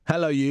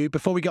Hello, you.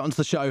 Before we get onto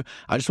the show,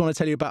 I just want to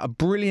tell you about a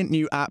brilliant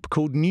new app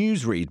called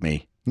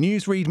NewsReadme.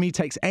 NewsReadme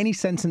takes any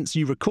sentence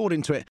you record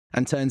into it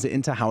and turns it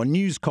into how a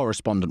news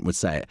correspondent would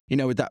say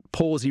it, with that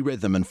pausey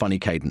rhythm and funny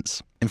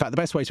cadence. In fact, the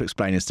best way to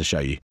explain is to show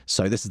you.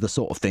 So this is the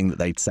sort of thing that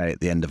they'd say at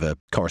the end of a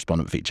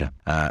correspondent feature.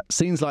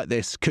 Scenes like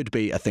this could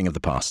be a thing of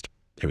the past.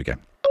 Here we go.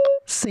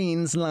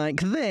 Scenes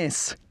like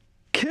this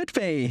could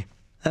be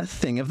a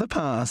thing of the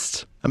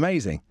past.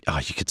 Amazing. Oh,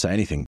 you could say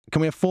anything. Can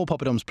we have 4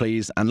 poppadoms,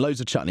 please? And loads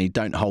of chutney.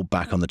 Don't hold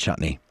back on the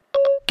chutney.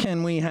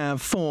 Can we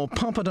have 4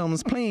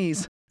 poppadoms,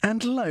 please?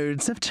 And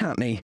loads of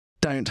chutney.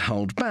 Don't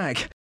hold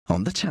back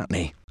on the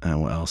chutney.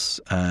 What else?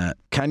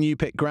 Can you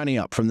pick Granny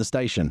up from the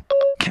station?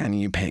 Can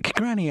you pick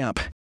Granny up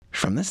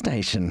from the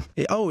station?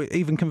 It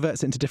even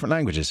converts it into different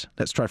languages.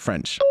 Let's try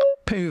French.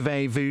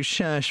 Pouvez-vous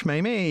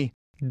chercher me?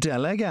 De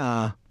la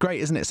gare. Great,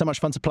 isn't it? So much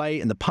fun to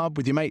play in the pub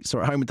with your mates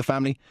or at home with the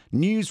family.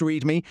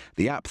 NewsReadme,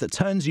 the app that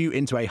turns you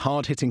into a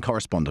hard-hitting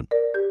correspondent.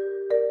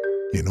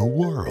 In a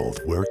world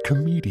where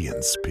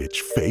comedians pitch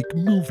fake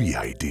movie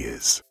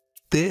ideas,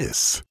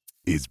 this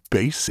is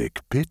Basic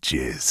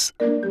Pitches.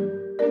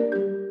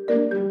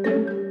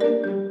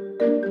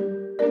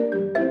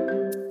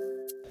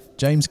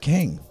 James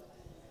King.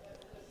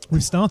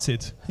 We've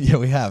started. Yeah,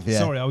 we have, yeah.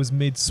 Sorry, I was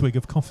mid-swig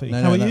of coffee.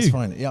 No, How are that's you?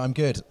 fine. Yeah, I'm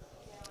good.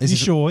 You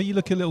sure? You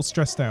look a little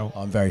stressed out.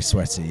 I'm very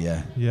sweaty,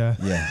 yeah. Yeah.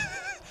 Yeah.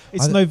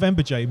 It's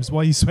November, James.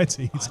 Why are you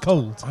sweaty? It's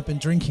cold. I've been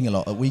drinking a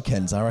lot at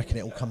weekends. I reckon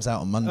it all comes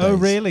out on Mondays. Oh,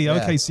 really?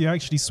 Yeah. Okay, so you're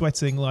actually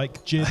sweating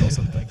like gin or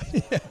something.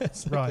 Yeah,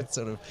 it's like Right. a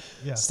sort of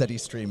Yeah. steady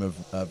stream of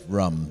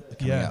rum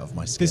coming out of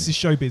my skin. This is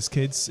showbiz,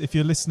 kids. If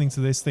you're listening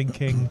to this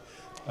thinking,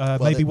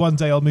 maybe then- one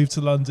day I'll move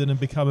to London and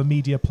become a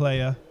media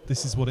player,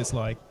 this is what it's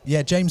like.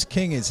 Yeah, James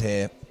King is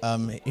here.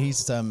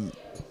 He's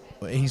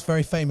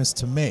very famous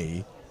to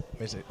me,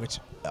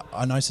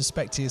 and I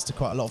suspect he is to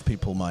quite a lot of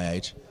people my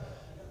age.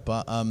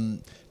 But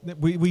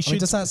We should.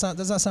 does that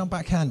sound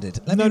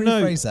backhanded? Let me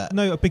rephrase that.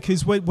 No,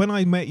 because when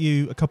I met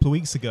you a couple of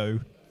weeks ago,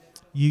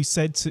 you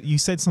said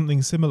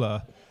something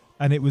similar,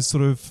 and it was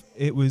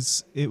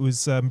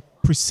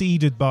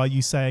preceded by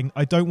you saying,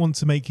 "I don't want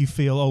to make you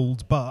feel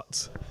old,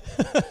 but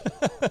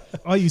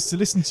I used to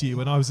listen to you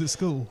when I was at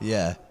school."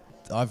 Yeah,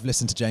 I've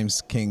listened to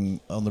James King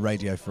on the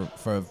radio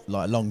for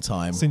like a long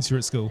time. Since you're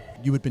at school.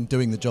 You had been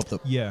doing the job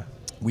that Yeah.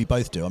 we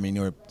both do. I mean,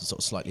 you're sort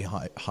of slightly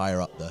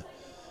higher up the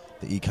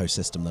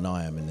ecosystem than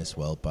I am in this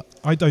world, but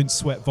I don't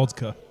sweat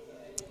vodka.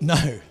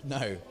 no.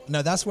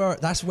 That's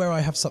where I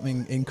have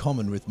something in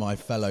common with my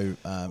fellow,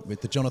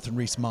 with the Jonathan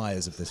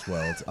Rhys-Meyers of this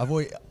world. I've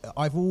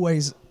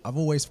always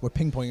we're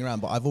ping-ponging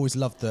around, but I've always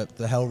loved the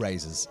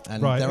Hellraisers,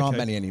 and there aren't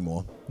many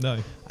anymore. No.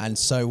 And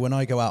so when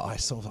I go out,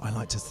 I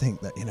like to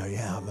think that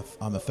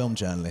I'm a film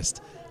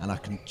journalist, and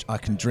I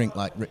can drink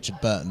like Richard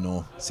Burton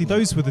or. See,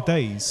 those were the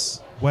days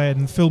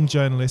when film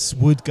journalists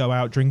would go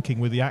out drinking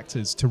with the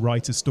actors to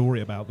write a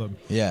story about them.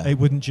 Yeah. It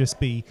wouldn't just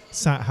be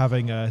sat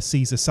having a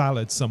Caesar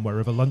salad somewhere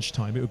over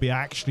lunchtime. It would be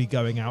actually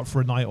going out for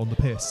a night on the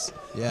piss.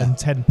 Yeah. And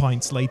 10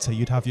 pints later,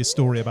 you'd have your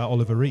story about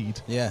Oliver Reed.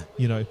 Yeah.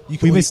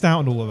 We missed out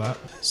on all of that.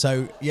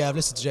 So yeah, I've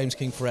listened to James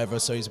King forever.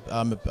 So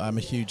I'm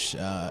a huge.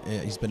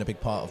 He's been a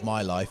big part of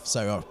my life.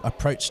 So I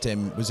approached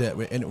him.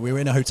 We were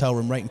in a hotel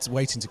room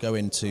waiting to go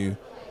in to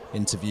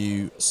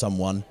interview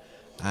someone.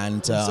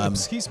 And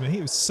excuse me,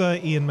 it was Sir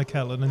Ian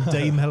McKellen and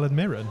Dame Helen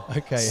Mirren.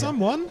 Okay.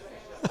 Someone.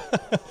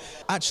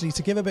 Actually,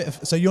 to give a bit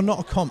of, so you're not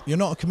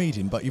a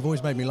comedian, but you've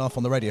always made me laugh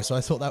on the radio. So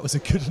I thought that was a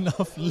good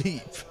enough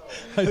leap.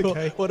 I thought,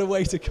 what a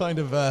way to kind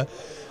of, way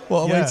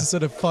to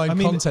sort of find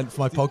content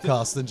for my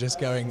podcast than just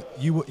going.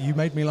 You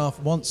made me laugh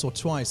once or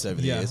twice over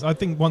the years. I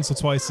think once or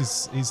twice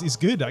is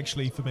good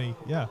actually for me.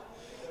 Yeah.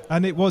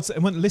 And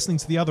when listening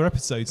to the other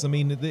episodes, I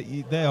mean,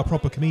 they are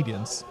proper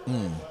comedians.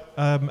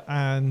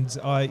 And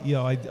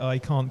I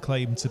can't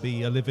claim to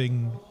be a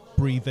living,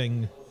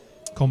 breathing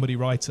comedy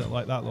writer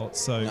like that lot.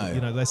 So,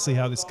 let's see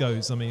how this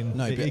goes. I mean,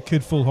 it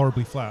could fall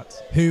horribly flat.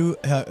 2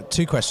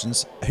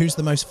 questions. Who's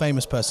the most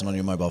famous person on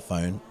your mobile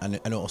phone?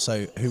 And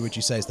also, who would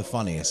you say is the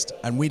funniest?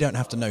 And we don't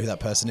have to know who that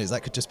person is.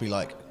 That could just be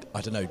like,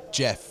 I don't know,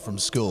 Jeff from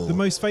school. The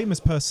most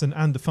famous person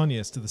and the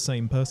funniest are the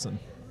same person.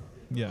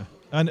 Yeah.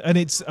 And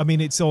it's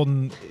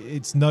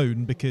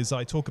known because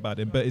I talk about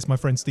him, but it's my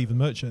friend Stephen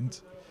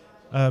Merchant,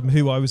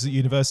 who I was at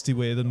university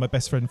with, and my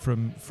best friend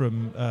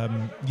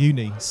from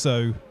uni.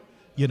 So,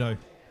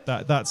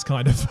 that's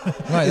kind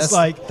of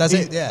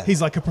right.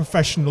 He's like a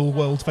professional,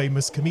 world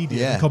famous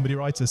comedian and comedy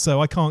writer.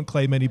 So I can't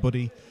claim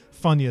anybody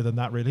funnier than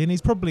that really, and he's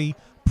probably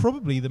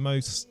the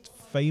most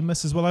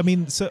famous as well. I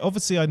mean, so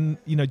obviously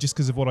just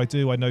because of what I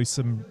do, I know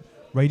some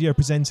radio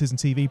presenters and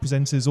TV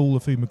presenters, all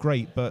of whom are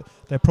great, but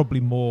they're probably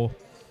more.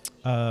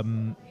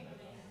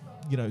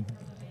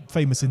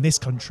 Famous in this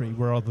country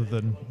rather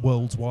than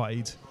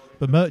worldwide.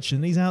 But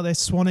Merchant, he's out there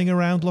swanning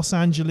around Los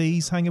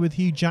Angeles, hanging with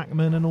Hugh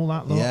Jackman and all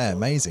that lot. Yeah,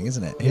 amazing,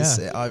 isn't it?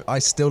 I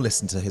still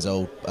listen to his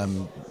old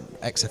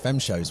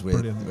XFM shows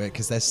with,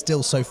 because they're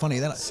still so funny.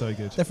 They're like, so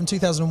good. They're from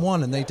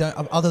 2001, and they don't,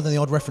 other than the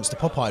odd reference to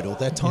Pop Idol,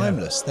 they're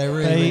timeless. They're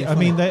really I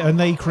mean,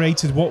 they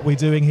created what we're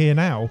doing here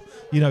now.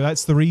 You know,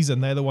 that's the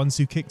reason. They're the ones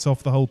who kicked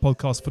off the whole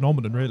podcast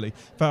phenomenon, really.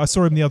 In fact, I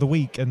saw him the other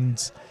week,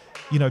 and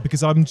you know,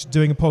 because I'm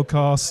doing a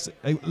podcast.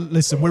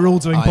 Listen, we're all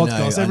doing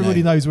podcasts.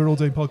 Everybody knows we're all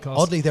doing podcasts.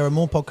 Oddly, there are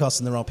more podcasts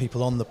than there are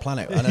people on the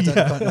planet, and I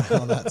don't quite know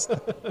how that's.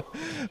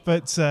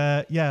 But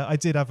I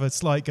did have a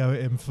slight go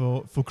at him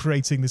for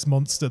creating this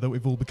monster that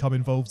we've all become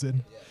involved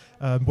in,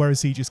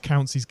 whereas he just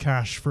counts his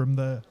cash from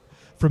the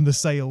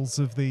sales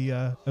of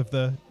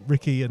the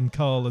Ricky and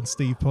Carl and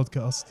Steve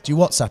podcast. Do you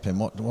WhatsApp him?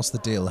 What's the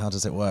deal? How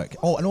does it work?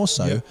 Oh, and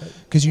also,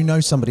 because you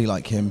know somebody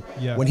like him,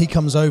 when he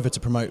comes over to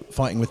promote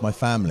Fighting With My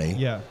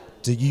Family,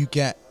 do you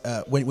get,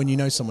 when you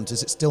know someone,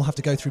 does it still have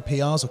to go through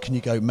PRs, or can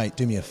you go, mate,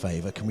 do me a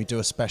favour, can we do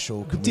a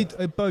special? We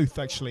did both,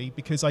 actually,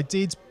 because I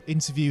did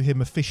interview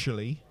him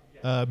officially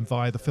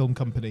via the film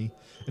company,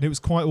 and it was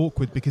quite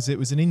awkward because it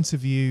was an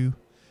interview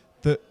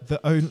for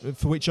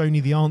which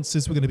only the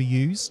answers were going to be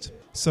used.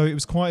 So it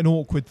was quite an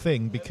awkward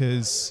thing,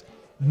 because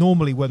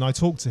normally when I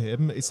talk to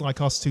him, it's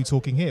like us two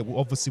talking here. Well,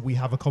 obviously we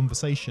have a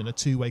conversation, a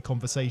two-way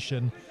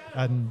conversation,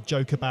 and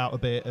joke about a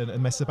bit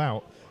and mess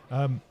about.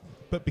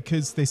 But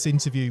because this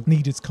interview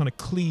needed kind of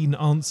clean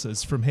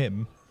answers from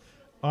him,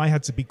 I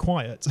had to be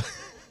quiet,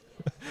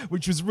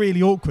 which was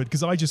really awkward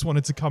because I just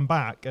wanted to come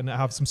back and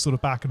have some sort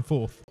of back and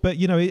forth. But,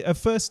 you know, at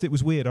first it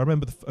was weird. I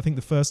remember, I think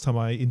the first time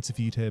I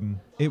interviewed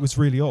him, it was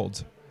really odd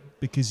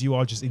because you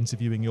are just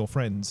interviewing your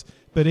friends.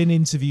 But in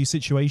interview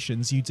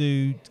situations, you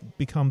do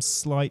become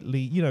slightly,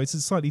 you know, it's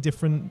a slightly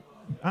different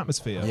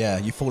atmosphere. Yeah,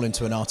 you fall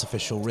into an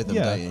artificial rhythm,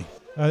 don't you?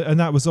 And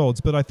that was odd,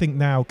 but I think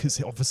now,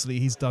 because obviously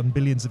he's done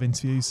billions of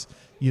interviews,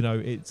 you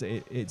know,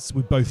 it's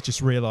we both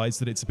just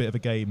realised that it's a bit of a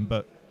game,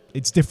 but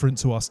it's different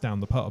to us down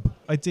the pub.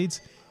 I did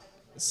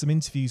some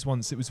interviews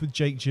once. It was with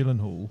Jake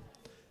Gyllenhaal.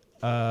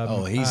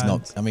 He's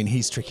not. I mean,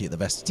 he's tricky at the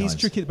best of times.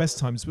 He's tricky at the best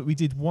times, but we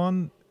did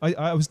one.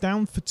 I was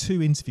down for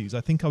 2 interviews. I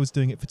think I was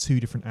doing it for 2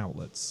 different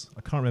outlets.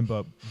 I can't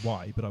remember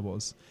why, but I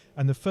was.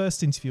 And the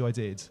first interview I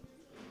did,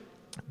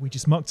 we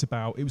just mucked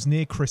about. It was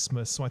near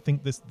Christmas, so I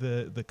think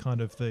the kind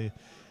of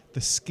the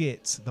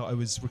skit that I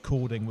was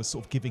recording was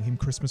sort of giving him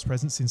Christmas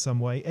presents in some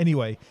way.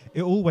 Anyway,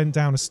 it all went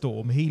down a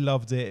storm. He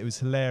loved it. It was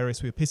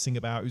hilarious. We were pissing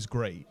about. It was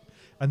great.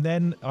 And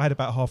then I had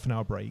about half an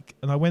hour break,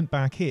 and I went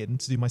back in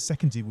to do my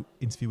second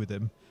interview with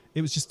him.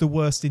 It was just the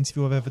worst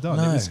interview I've ever done.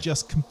 No. It was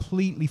just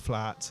completely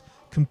flat,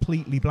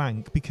 completely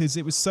blank, because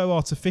it was so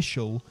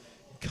artificial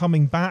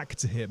coming back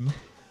to him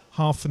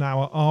half an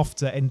hour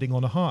after ending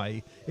on a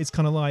high. It's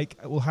kind of like,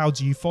 well, how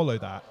do you follow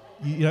that?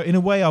 You know, in a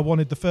way, I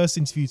wanted the first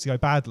interview to go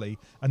badly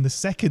and the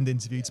second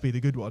interview to be the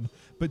good one.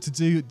 But to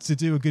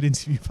do a good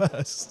interview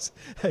first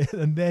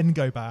and then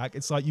go back,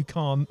 it's like you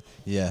can't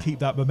keep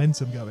that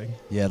momentum going.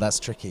 Yeah,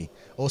 that's tricky.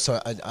 Also,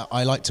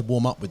 I like to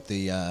warm up with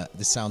the.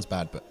 This sounds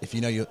bad, but if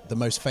you know you're the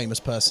most famous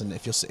person,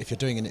 if you're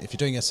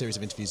doing a series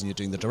of interviews and you're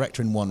doing the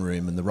director in one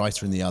room and the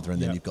writer in the other, and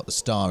then you've got the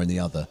star in the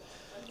other,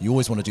 you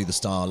always want to do the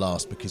star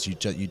last because you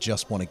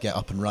just want to get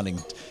up and running.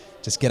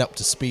 Just get up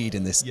to speed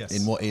in this,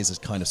 in what is a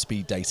kind of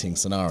speed dating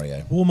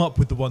scenario. Warm up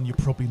with the one you're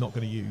probably not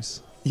going to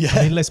use. Yeah.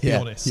 I mean, let's be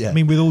honest. Yeah. I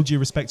mean, with all due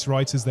respect to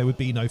writers, there would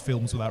be no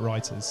films without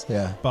writers.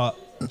 Yeah. But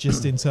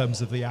just in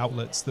terms of the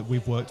outlets that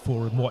we've worked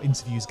for and what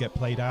interviews get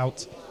played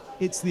out,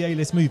 it's the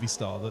A-list movie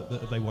star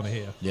that they want to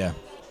hear. Yeah.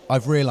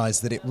 I've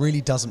realised that it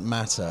really doesn't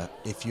matter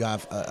if you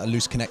have a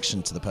loose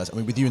connection to the person. I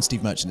mean, with you and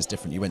Steve Merchant, it's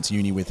different. You went to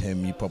uni with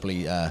him. You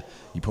probably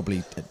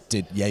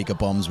did Jaeger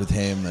bombs with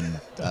him,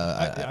 and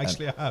I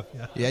have.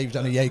 Yeah. Yeah, you've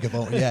done a Jaeger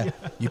bomb. Yeah,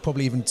 you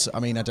probably even. I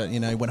mean, I don't. You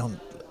know,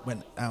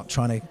 went out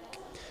trying to.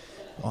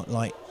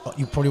 Like,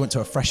 you probably went to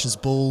a freshers'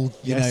 ball.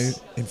 You know,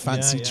 in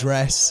fancy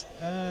dress,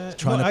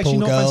 trying to pull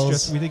girls. Fancy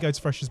dress. We did go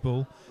to freshers'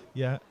 ball.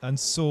 Yeah, and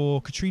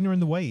saw Katrina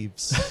and the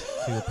Waves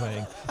who were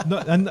playing. No,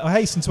 and I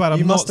hasten to add,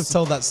 you must have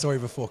told that story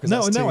before.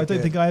 No, I don't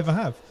think I ever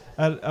have.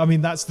 I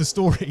mean, that's the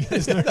story.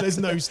 There's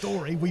no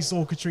story. We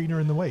saw Katrina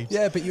and the Waves.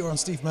 Yeah, but you were on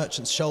Steve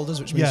Merchant's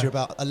shoulders, which means you're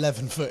about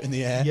 11 foot in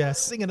the air. Yeah,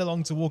 singing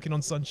along to Walking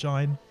on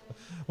Sunshine.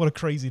 What a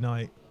crazy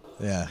night.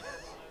 Yeah.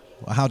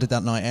 Well, how did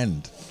that night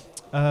end?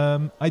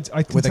 I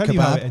can tell you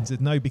how it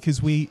ended. No,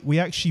 because we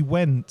actually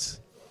went...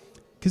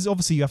 Because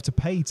obviously you have to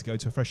pay to go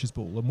to a freshers'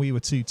 ball, and we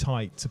were too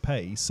tight to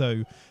pay.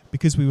 So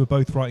because we were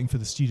both writing for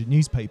the student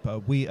newspaper,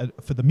 we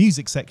for the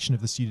music section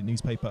of the student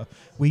newspaper,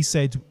 we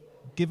said,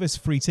 give us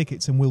free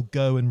tickets and we'll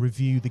go and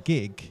review the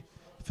gig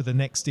for the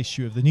next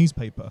issue of the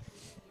newspaper,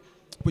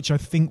 which I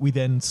think we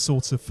then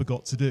sort of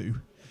forgot to do.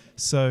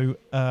 So,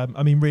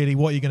 I mean, really,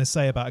 what are you going to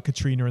say about a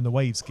Katrina and the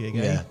Waves gig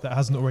that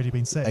hasn't already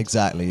been said?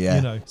 Exactly, yeah.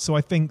 You know, so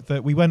I think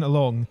that we went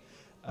along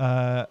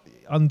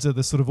under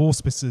the sort of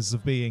auspices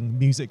of being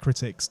music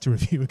critics to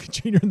review a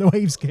Katrina and the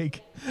Waves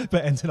gig,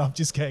 but ended up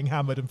just getting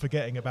hammered and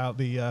forgetting about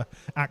the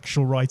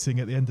actual writing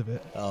at the end of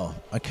it. Oh,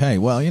 okay.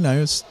 Well, you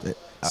know,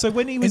 so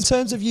when he was in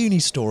terms of uni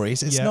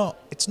stories, it's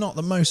not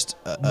the most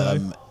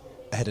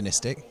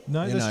hedonistic.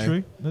 No, that's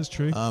true. That's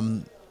true.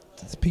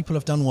 People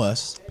have done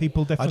worse.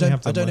 People definitely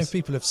have done worse. I don't know if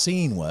people have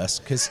seen worse,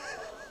 because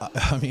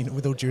I mean,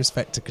 with all due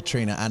respect to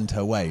Katrina and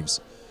her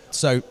waves.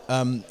 So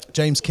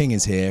James King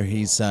is here.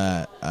 He's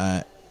a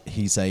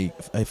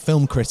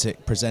film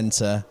critic,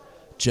 presenter,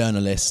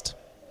 journalist.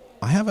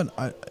 Do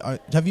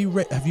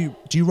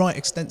you write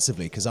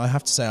extensively? Because I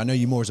have to say, I know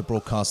you more as a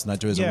broadcaster than I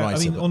do as a writer. I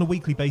mean, on a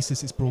weekly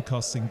basis it's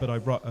broadcasting, but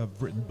I've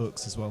written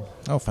books as well.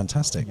 Oh,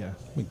 fantastic. Yeah.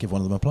 We can give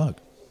one of them a plug.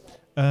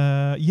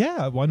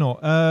 Yeah, why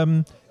not?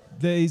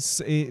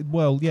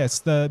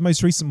 The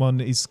most recent one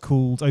is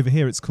called, over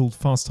here it's called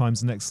Fast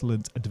Times and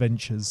Excellent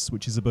Adventures,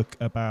 which is a book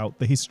about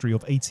the history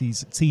of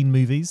 80s teen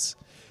movies.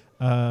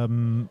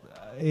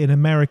 In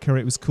America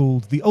it was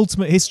called The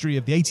Ultimate History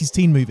of the 80s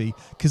Teen Movie,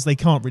 because they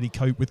can't really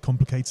cope with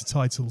complicated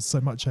titles so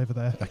much over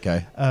there.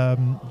 Okay.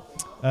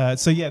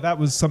 That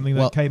was something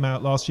that came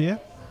out last year.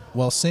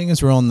 Well, seeing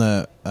as we're on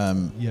the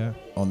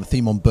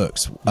theme on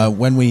books,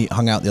 when we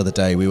hung out the other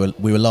day, we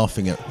were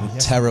laughing at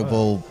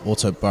terrible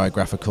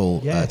autobiographical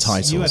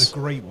titles. You had a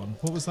great one.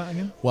 What was that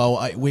again? Well,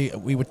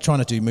 we were trying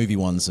to do movie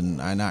ones and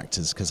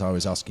actors, because I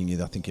was asking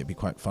you, I think it'd be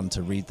quite fun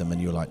to read them,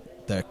 and you were like,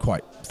 they're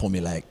quite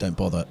formulaic, don't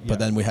bother. Yeah. But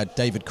then we had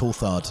David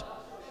Coulthard.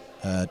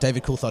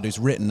 David Coulthard, who's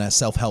written a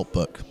self-help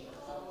book,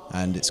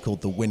 and it's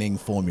called The Winning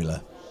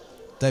Formula.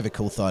 David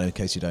Coulthard, in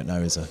case you don't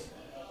know, is a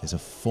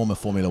former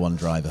Formula One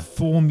driver.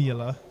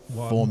 Formula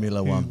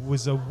One.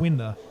 Was a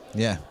winner.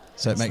 Yeah.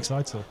 So That's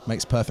it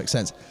makes perfect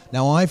sense.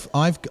 Now I've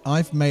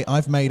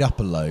made up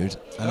a load,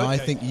 and I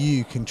think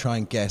you can try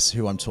and guess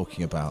who I'm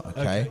talking about.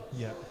 Okay.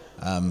 Yeah.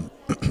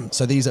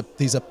 So these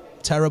are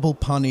terrible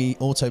punny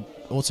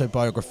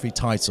autobiography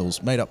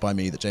titles made up by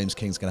me that James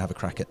King's going to have a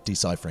crack at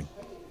deciphering.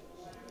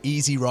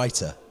 Easy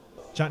Writer.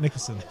 Jack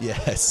Nicholson.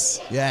 Yes.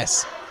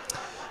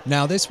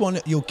 Now this one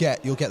you'll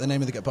get the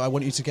name of the guy, but I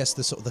want you to guess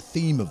the sort of the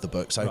theme of the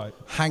book. So right.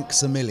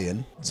 Hanks a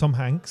Million. Tom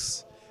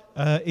Hanks.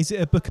 Is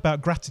it a book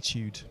about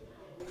gratitude?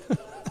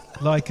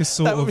 Like a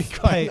sort of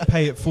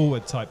pay it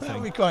forward type thing. That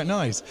would be quite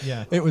nice.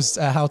 Yeah. It was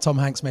how Tom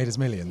Hanks made his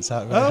millions.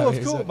 Of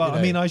course. But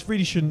I mean, I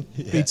really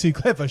shouldn't be too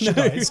clever, should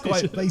I? It's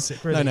quite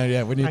basic, really. No,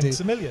 yeah. When you Hanks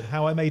a Million.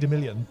 How I Made a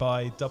Million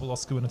by double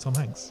Oscar winner Tom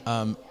Hanks.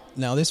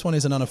 Now, this one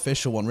is an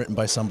unofficial one written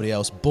by somebody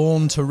else.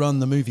 Born to Run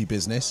the Movie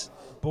Business.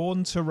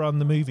 Born to Run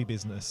the Movie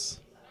Business.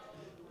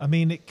 I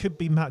mean, it could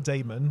be Matt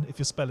Damon, if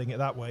you're spelling it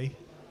that way.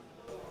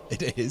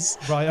 It is.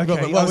 Right,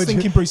 okay. I was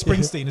thinking Bruce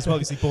Springsteen as well,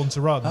 because he's Born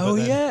to Run. Oh,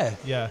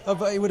 yeah. Oh,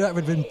 but it would have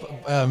been...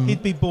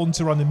 He'd be born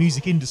to run the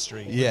music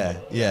industry.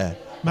 Yeah.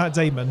 Matt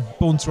Damon,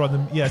 Born to Run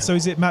the... Yeah, so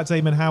is it Matt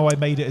Damon, How I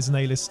Made It as an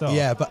A-list star?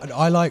 Yeah, but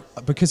I like...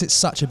 Because it's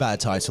such a bad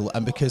title,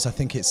 and because I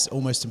think it's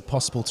almost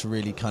impossible to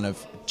really kind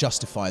of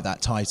justify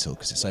that title,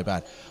 because it's so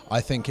bad, I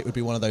think it would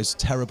be one of those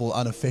terrible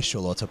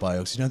unofficial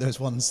autobiographies. You know,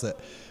 those ones that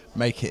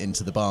make it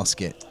into the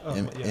basket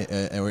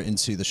or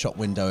into the shop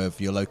window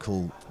of your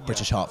local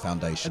British Heart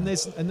Foundation.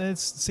 And there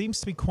seems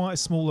to be quite a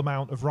small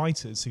amount of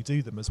writers who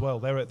do them as well.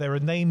 There are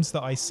names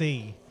that I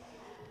see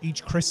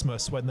each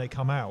Christmas when they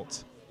come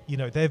out. You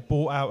know, they've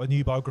bought out a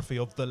new biography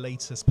of the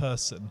latest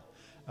person,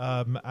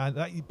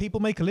 and people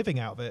make a living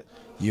out of it.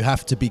 You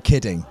have to be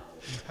kidding.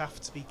 You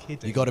have to be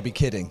kidding. You got to be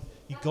kidding.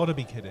 You got to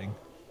be kidding.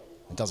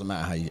 It doesn't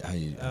matter how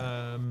you.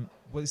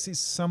 Well, this is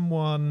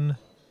someone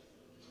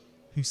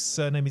whose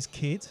surname is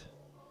Kidd.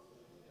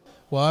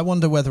 Well, I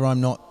wonder whether I'm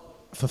not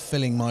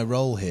fulfilling my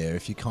role here.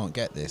 If you can't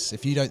get this,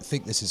 if you don't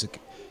think this is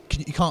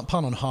you can't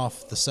pun on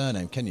half the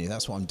surname, can you?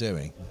 That's what I'm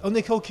doing. Oh,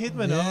 Nicole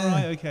Kidman. Yeah. All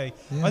right, okay.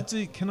 Yeah. I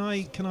do. Can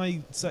I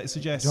suggest?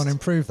 Do you want to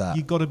improve that?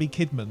 You got to be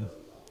Kidman.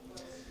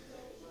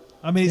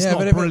 I mean, it's not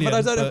brilliant,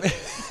 but I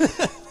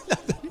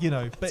don't you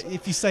know. But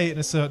if you say it in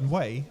a certain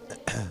way,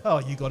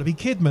 you got to be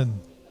Kidman.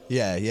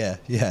 Yeah.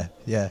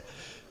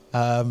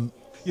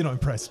 You're not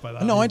impressed by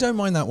that? No, I don't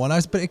mind that one.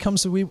 But it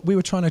comes to we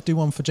were trying to do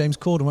one for James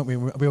Corden, weren't we?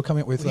 We were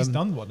coming up with. Well, he's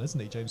done one,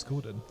 hasn't he, James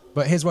Corden?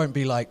 But his won't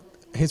be like.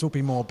 His will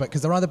be more,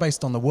 because they're either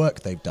based on the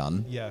work they've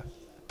done. Yeah.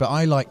 But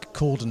I like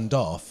Cordened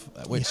Off,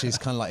 which is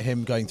kind of like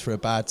him going through a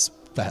bad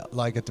spell,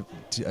 like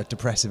a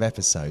depressive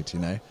episode,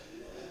 you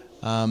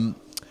know.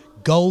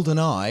 Golden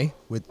Eye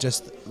with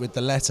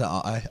the letter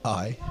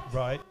I.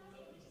 Right.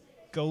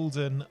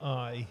 Golden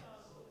Eye.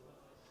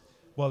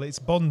 Well, it's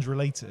Bond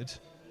related.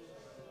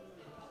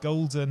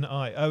 Golden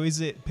Eye. Oh,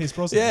 is it Pierce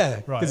Brosnan?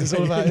 Yeah, right. Because it's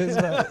all about.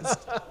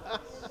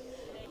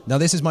 Now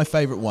this is my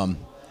favourite one.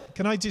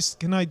 Can I just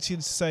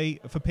say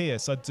for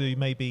Pierce, I'd do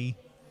maybe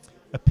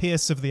a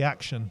Pierce of the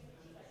Action.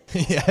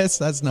 Yes,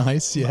 that's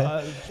nice.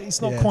 Yeah,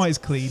 it's not quite as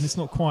clean. It's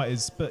not quite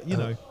as, but you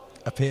know,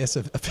 a Pierce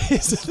of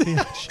the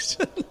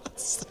Action.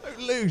 That's so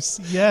loose.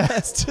 Yeah,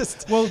 it's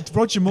just. Well,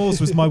 Roger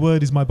Moore's was "My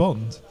Word Is My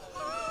Bond,"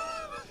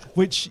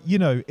 which, you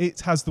know,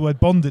 it has the word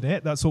Bond in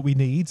it. That's what we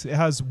need. It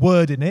has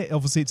word in it.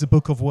 Obviously, it's a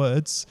book of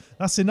words.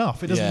 That's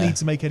enough. It doesn't need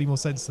to make any more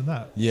sense than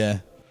that. Yeah.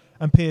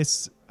 And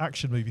Pierce,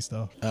 action movie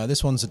star.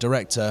 This one's a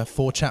director,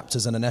 4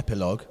 chapters and an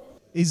epilogue.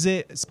 Is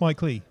it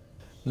Spike Lee?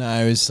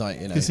 No, it's like,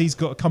 you know. Because he's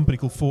got a company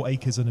called 4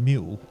 Acres and a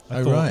Mule.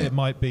 I thought it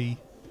might be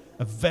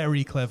a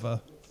very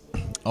clever.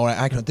 All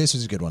right, this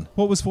was a good one.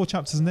 What was 4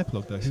 chapters and an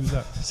epilogue, though? Who was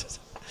that?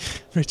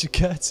 Richard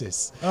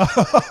Curtis.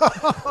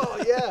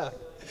 Oh, yeah.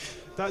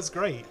 That's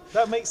great.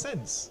 That makes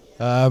sense.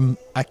 A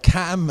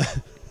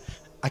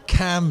A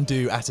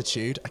can-do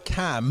attitude. A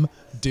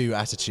can-do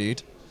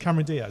attitude.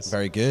 Cameron Diaz.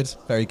 Very good.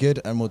 Very good.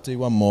 And we'll do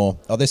one more.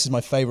 Oh, this is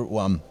my favourite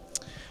one.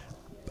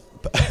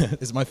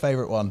 This is my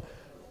favourite one.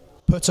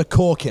 Put a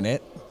cork in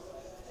it.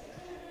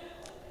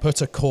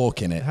 Put a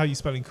cork in it. How are you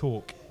spelling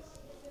Cork?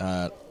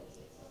 Well,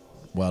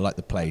 like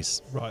the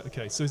place. Right,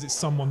 okay. So is it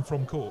someone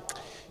from Cork?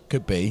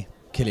 Could be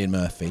Cillian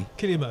Murphy.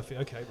 Cillian Murphy,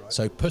 okay, right.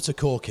 So put a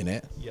cork in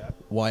it. Yeah.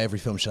 Why every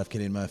film should have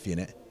Cillian Murphy in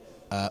it.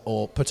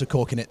 Or put a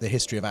cork in it, the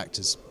history of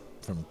actors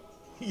from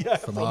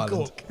From Ireland.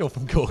 Cork. Or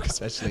from Cork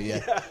especially,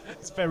 yeah.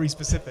 It's very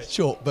specific.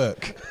 Short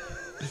book.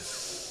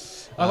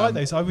 I like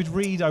those. I would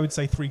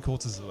say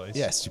 3/4 of those.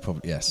 Yes, you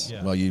probably, yes.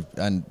 Yeah. Well, you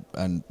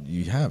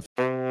have.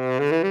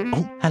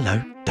 Oh,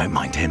 hello. Don't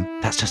mind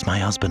him. That's just my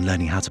husband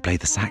learning how to play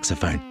the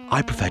saxophone.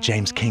 I prefer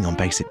James King on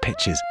Basic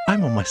Pitches.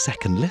 I'm on my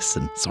second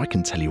listen, so I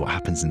can tell you what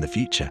happens in the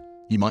future.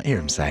 You might hear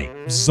him say,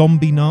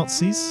 Zombie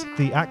Nazis,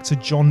 the actor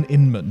John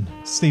Inman,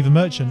 Stephen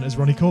Merchant as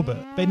Ronnie Corbett,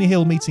 Benny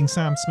Hill meeting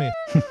Sam Smith.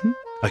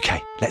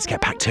 okay, let's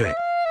get back to it.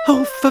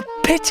 Oh, for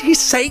pity's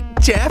sake,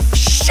 Jeff,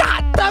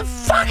 shut the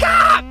fuck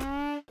up!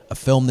 A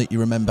film that you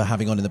remember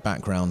having on in the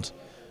background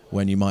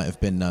when you might have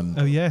been...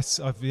 Oh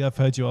yes, I've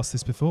heard you ask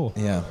this before.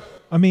 Yeah.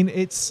 I mean,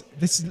 this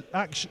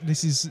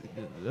is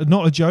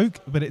not a joke,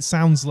 but it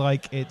sounds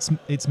like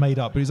it's made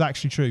up, but it's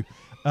actually true.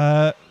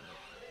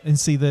 And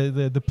see,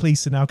 the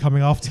police are now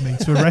coming after me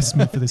to arrest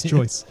me for this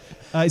choice.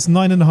 It's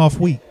 9.5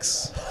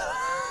 Weeks,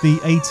 the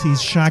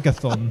 80s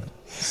Shagathon,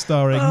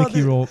 starring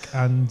Mickey Rourke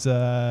and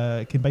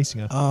Kim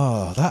Basinger.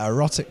 Oh, that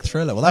erotic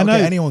thriller. Well, that'll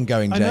get anyone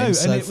going, James. I know,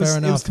 so and fair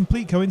enough. it was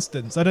complete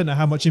coincidence. I don't know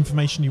how much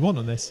information you want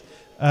on this.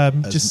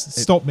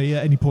 Stop me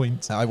at any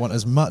point. I want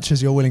as much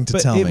as you're willing to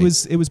But tell me.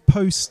 It was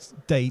post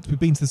date. We'd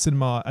been to the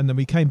cinema, and then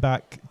we came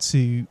back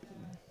to.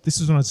 This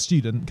was when I was a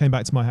student. Came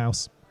back to my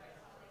house,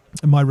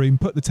 in my room,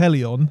 put the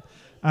telly on,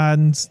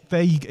 and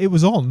it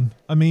was on.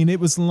 I mean, it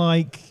was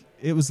like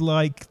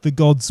the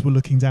gods were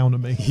looking down at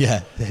me.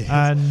 Yeah.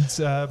 And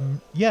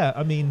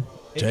I mean,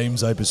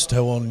 James, I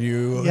bestow on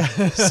you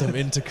some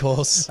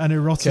intercourse. An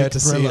erotic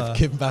courtesy thriller. of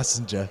Kim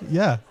Basinger.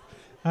 Yeah,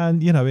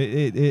 and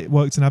it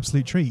worked an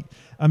absolute treat.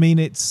 I mean,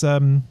 it's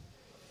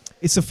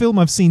a film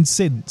I've seen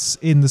since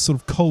in the sort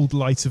of cold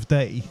light of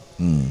day,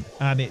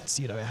 and it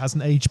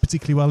hasn't aged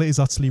particularly well. It is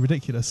utterly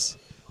ridiculous,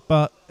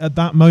 but at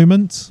that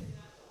moment,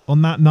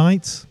 on that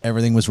night,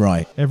 everything was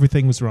right.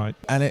 Everything was right,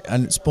 and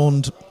it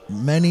spawned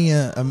many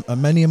a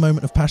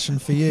moment of passion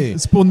for you.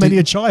 It spawned many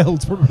a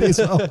child probably as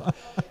well.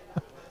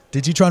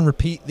 Did you try and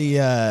repeat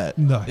the?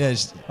 No. Yeah,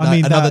 I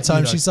mean, another that,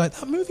 time she's like,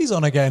 "That movie's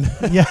on again."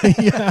 Yeah.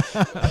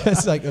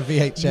 It's like a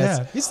VHS.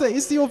 Yeah.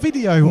 Is your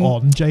video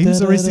on,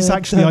 James, or is this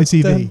actually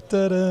ITV?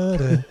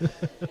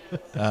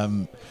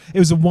 It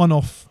was a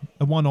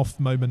one-off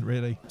moment,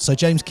 really. So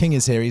James King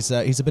is here. He's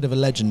a bit of a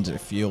legend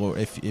if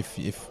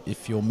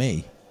you're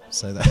me.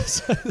 So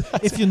that's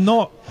if you're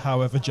not,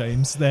 however,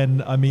 James,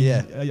 then I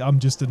mean, I'm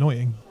just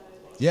annoying.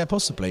 Yeah,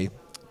 possibly.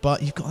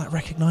 But you've got that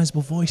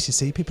recognisable voice. You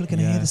see, people are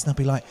going to hear this and they'll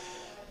be like,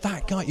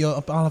 "That guy."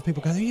 I'll have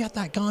people go, "You had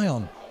that guy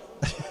on."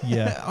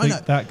 Yeah, I know.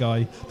 that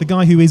guy, the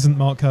guy who isn't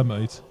Mark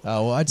Kermode.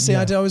 Oh, well, I'd say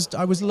I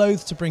was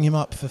loath to bring him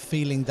up for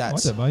feeling that. I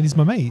don't mind. He's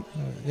my mate.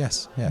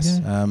 Yes. Yeah.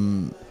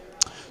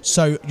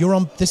 So you're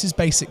on. This is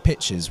Basic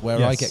Pitches, where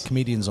I Yes. get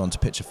comedians on to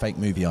pitch a fake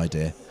movie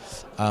idea.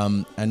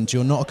 And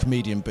you're not a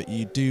comedian, but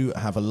you do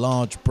have a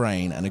large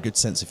brain and a good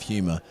sense of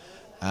humour.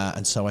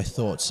 And so I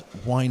thought,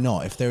 why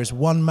not? If there is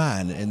one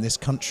man in this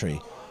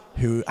country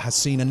who has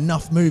seen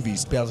enough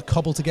movies to be able to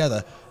cobble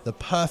together the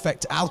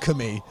perfect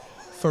alchemy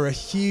for a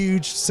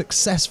huge,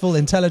 successful,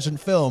 intelligent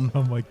film,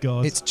 Oh my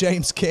god. it's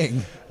James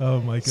King.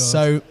 Oh my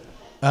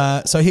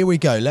god. So here we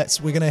go.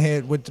 We're going to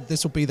hear.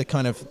 This will be the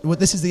kind of.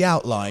 This is the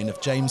outline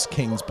of James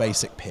King's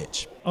basic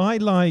pitch. I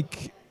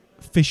like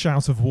fish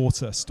out of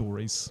water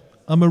stories.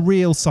 I'm a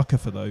real sucker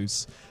for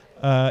those.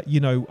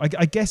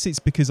 I guess it's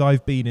because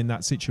I've been in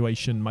that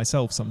situation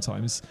myself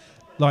sometimes.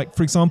 Like,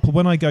 for example,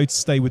 when I go to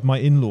stay with my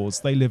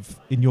in-laws, they live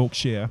in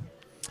Yorkshire.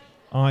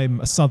 I'm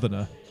a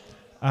southerner.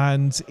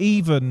 And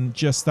even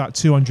just that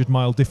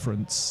 200-mile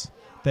difference,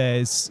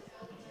 there's,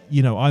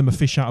 I'm a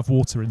fish out of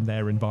water in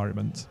their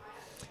environment.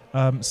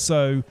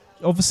 So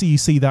obviously you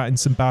see that in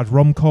some bad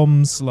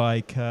rom-coms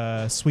like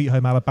Sweet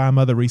Home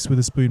Alabama. The Reese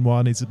Witherspoon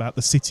one is about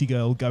the city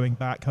girl going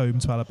back home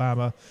to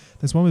Alabama.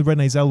 There's one with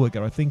Renee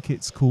Zellweger. I think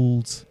it's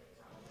called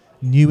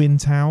New in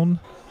Town.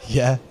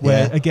 Yeah.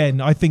 Where,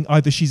 again, I think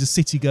either she's a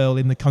city girl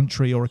in the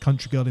country or a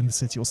country girl in the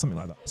city or something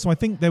like that. So I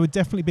think there would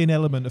definitely be an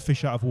element of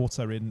fish out of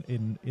water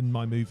in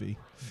my movie.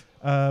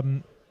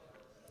 I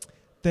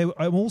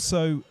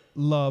also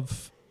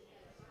love,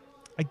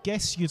 I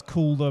guess you'd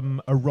call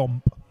them a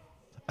romp.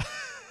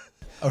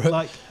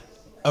 Like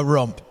a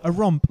romp. A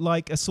romp,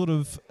 like a sort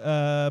of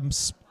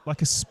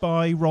like a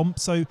spy romp.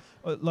 So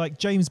like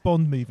James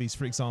Bond movies,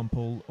 for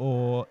example,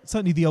 or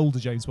certainly the older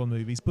James Bond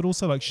movies, but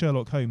also like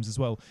Sherlock Holmes as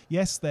well.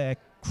 Yes, they're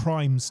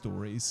crime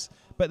stories,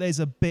 but there's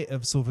a bit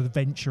of sort of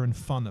adventure and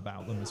fun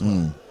about them as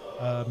well.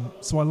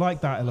 So I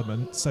like that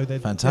element. So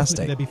there'd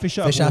Fantastic. There'd be fish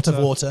out of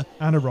water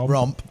and a romp.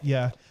 Romp.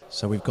 Yeah.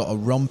 So we've got a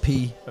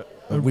rompy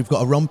We've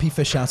got a rompy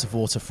fish out of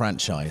water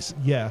franchise.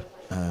 Yeah.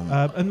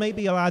 And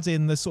maybe I'll add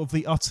in the sort of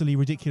the utterly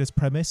ridiculous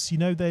premise. You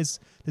know, there's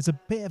a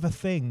bit of a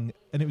thing,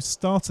 and it was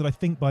started, I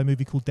think, by a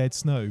movie called Dead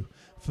Snow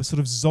for sort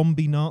of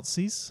zombie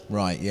Nazis.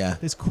 Right, yeah.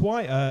 There's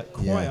quite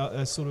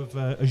a sort of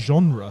a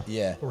genre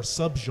or a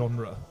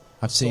subgenre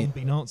of seen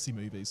zombie Nazi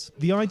movies.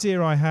 The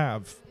idea I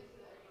have,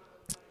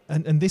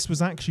 and this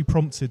was actually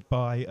prompted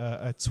by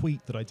a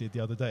tweet that I did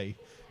the other day.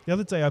 The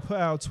other day I put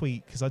out a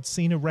tweet because I'd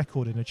seen a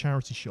record in a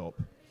charity shop,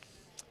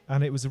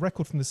 and it was a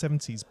record from the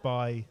 70s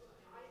by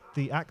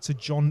the actor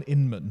John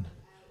Inman,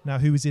 now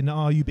who was in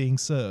Are You Being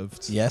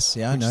Served? Yes,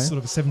 yeah, I know. Is sort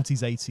of a 70s,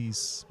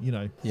 80s, you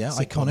know. Yeah,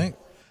 sitcom.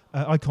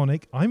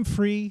 Iconic. I'm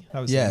Free.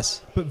 That was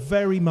yes. But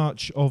very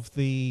much of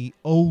the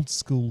old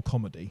school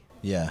comedy.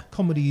 Yeah.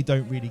 Comedy you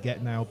don't really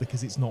get now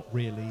because it's not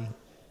really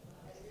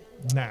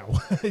now.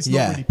 It's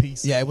not really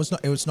PC. Yeah,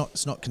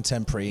 it's not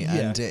contemporary,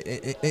 and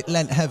it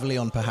lent heavily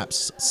on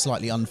perhaps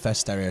slightly unfair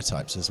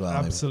stereotypes as well.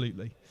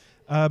 Absolutely.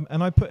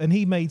 And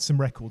he made some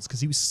records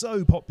because he was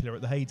so popular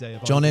at the heyday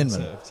of John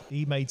Inman.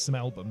 He made some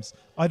albums.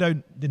 I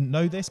didn't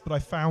know this, but I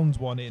found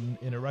one in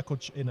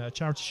a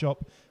charity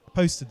shop,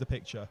 posted the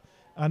picture,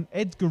 and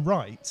Edgar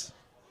Wright,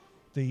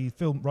 the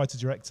film writer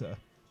director,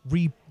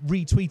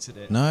 retweeted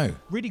it. No.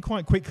 Really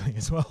quite quickly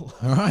as well.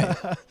 All right.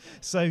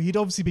 So he'd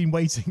obviously been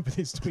waiting for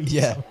this tweet.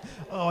 Yeah.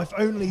 So, if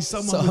only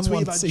someone would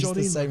tweet about sees John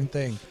the Inman. same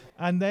thing.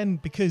 And then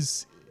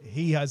because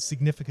he has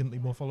significantly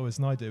more followers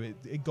than I do,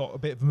 it got a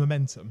bit of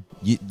momentum.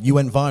 You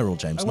went viral,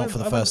 James, not for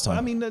the first time.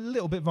 I mean, a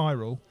little bit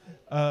viral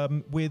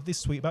with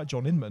this tweet about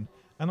John Inman.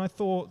 And I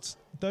thought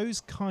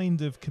those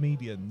kind of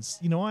comedians,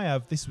 you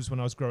know, this was when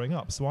I was growing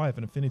up, so I have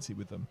an affinity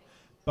with them.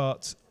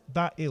 But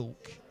that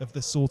ilk of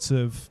the sort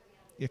of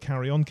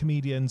Carry On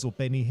comedians, or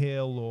Benny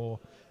Hill, or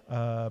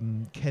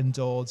Ken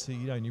Dodd,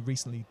 who only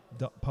recently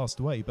passed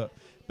away, but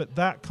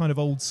that kind of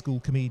old school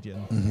comedian,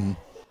 mm-hmm.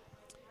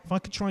 If I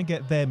could try and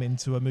get them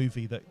into a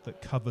movie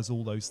that covers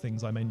all those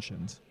things I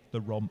mentioned, the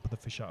romp, the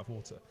fish out of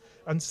water.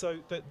 And so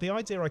the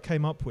idea I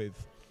came up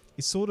with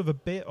is sort of a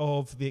bit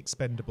of The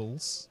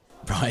Expendables.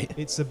 Right.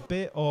 It's a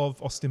bit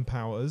of Austin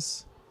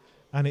Powers,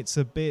 and it's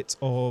a bit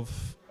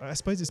of, I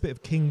suppose it's a bit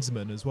of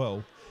Kingsman as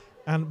well.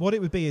 And what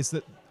it would be is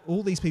that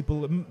all these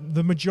people,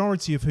 the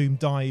majority of whom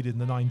died in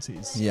the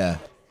 90s, yeah,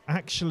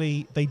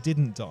 actually they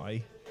didn't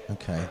die.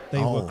 Okay. They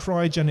were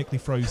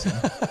cryogenically frozen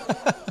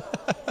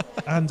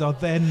and are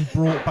then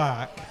brought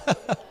back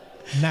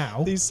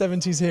now. These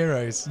 70s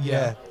heroes.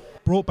 Yeah.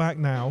 Brought back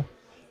now.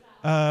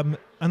 And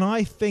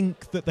I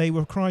think that they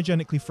were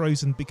cryogenically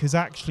frozen because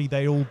actually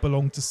they all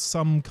belonged to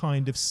some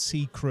kind of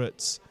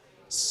secret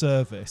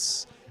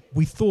service.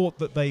 We thought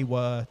that they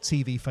were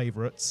TV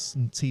favourites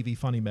and TV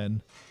funny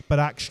men, but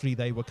actually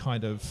they were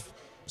kind of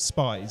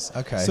spies.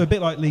 Okay. So a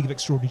bit like League of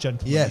Extraordinary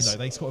Gentlemen. Yes. You know,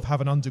 they sort of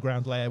have an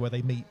underground layer where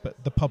they meet,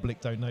 but the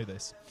public don't know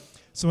this.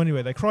 So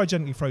anyway, they're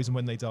cryogenically frozen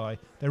when they die.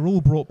 They're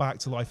all brought back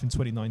to life in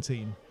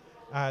 2019,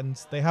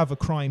 and they have a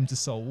crime to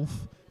solve,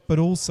 but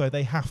also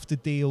they have to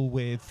deal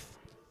with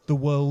the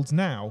world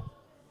now,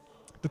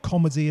 the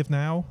comedy of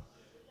now.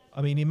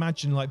 I mean,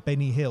 imagine like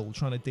Benny Hill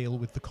trying to deal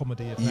with the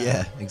comedy of now.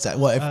 Yeah,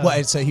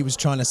 exactly. So he was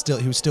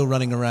he was still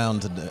running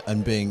around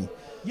and being,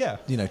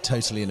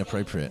 totally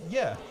inappropriate.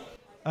 Yeah.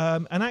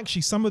 And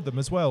actually some of them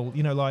as well,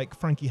 like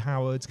Frankie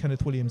Howard,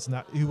 Kenneth Williams and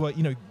that, who were,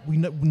 we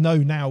know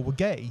now were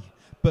gay,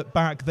 but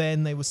back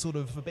then they were sort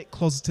of a bit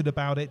closeted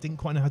about it, didn't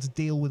quite know how to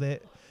deal with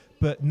it.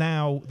 But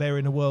now they're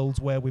in a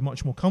world where we're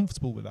much more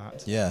comfortable with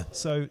that. Yeah.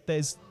 So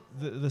there's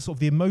the sort of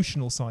the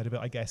emotional side of it,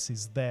 I guess,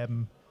 is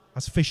them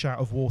as fish out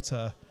of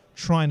water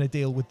trying to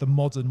deal with the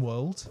modern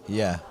world.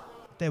 Yeah.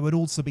 There would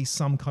also be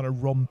some kind of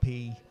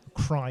rompy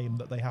crime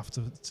that they have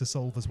to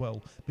solve as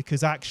well,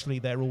 because actually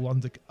they're all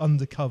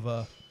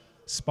undercover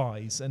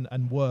spies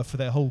and were for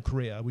their whole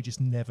career. We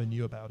just never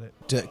knew about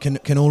it.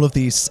 Can all of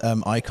these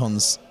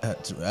icons,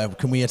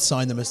 can we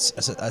assign them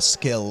a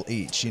skill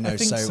each? I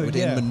think so, would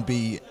Inman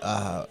be,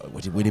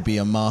 would he be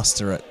a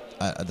master at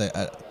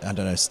I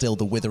don't know, still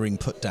the withering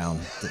put down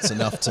that's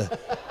enough to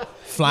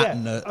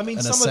flatten an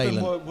assailant? Some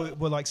of them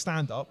were like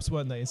stand-ups,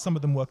 weren't they? And some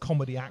of them were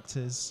comedy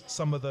actors.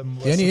 Some of them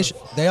were the only issue,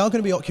 they are going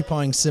to be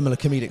occupying similar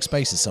comedic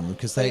spaces, some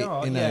because they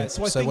are,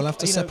 so we'll have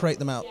to separate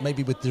them out,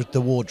 maybe with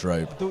the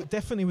wardrobe.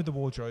 Definitely with the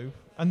wardrobe.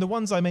 And the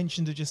ones I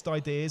mentioned are just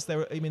ideas.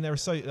 There are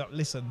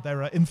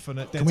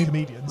infinite dead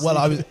comedians. Well,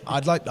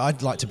 I'd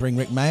like to bring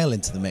Rick Mayall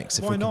into the mix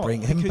if we can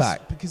bring him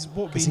back. Because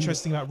what would be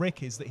interesting about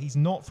Rick is that he's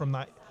not from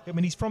that. I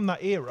mean, he's from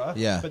that era,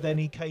 but then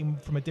he came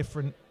from a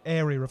different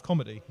area of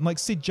comedy. Like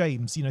Sid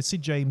James,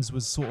 Sid James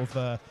was sort of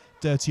a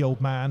dirty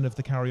old man of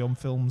the Carry On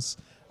films,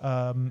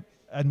 and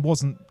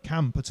wasn't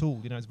camp at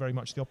all. It's very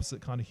much the opposite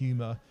kind of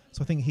humour.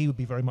 So I think he would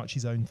be very much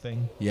his own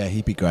thing. Yeah,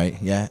 he'd be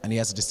great. Yeah, and he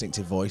has a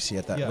distinctive voice. He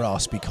had that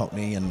raspy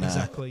Cockney and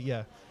exactly.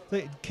 Yeah.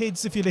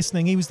 Kids, if you're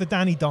listening, he was the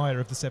Danny Dyer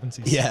of the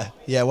 70s.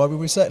 Yeah. Well,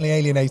 we certainly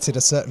alienated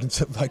a certain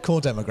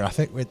core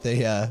demographic with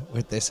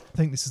this. I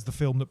think this is the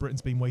film that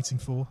Britain's been waiting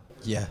for.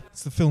 Yeah,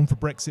 it's the film for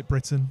Brexit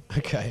Britain.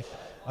 Okay,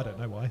 I don't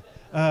know why,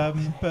 well,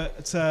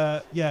 it's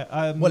a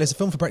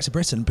film for Brexit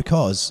Britain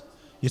because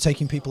you're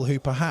taking people who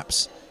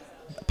perhaps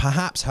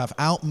perhaps have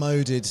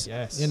outmoded,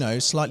 Yes.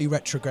 slightly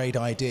retrograde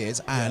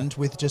ideas, and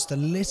with just a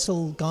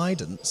little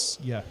guidance,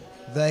 Yeah.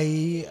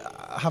 they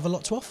have a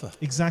lot to offer.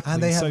 Exactly.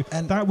 And they So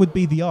have, that would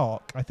be the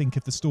arc, I think,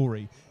 of the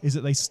story, is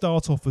that they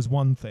start off as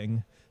one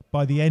thing.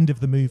 By the end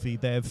of the movie,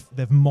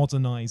 they've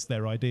modernized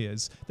their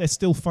ideas. They're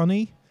still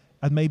funny,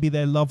 and maybe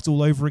they're loved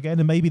all over again.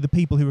 And maybe the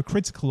people who were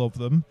critical of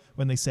them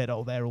when they said,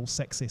 "Oh, they're all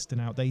sexist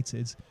and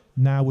outdated,"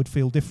 now would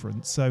feel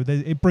different. So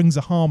it brings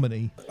a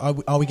harmony.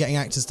 Are we getting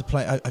actors to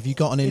play? Have you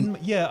got an in?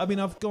 I mean,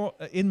 I've got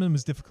Inman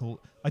was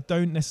difficult. I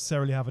don't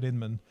necessarily have an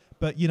Inman.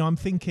 But, I'm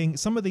thinking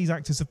some of these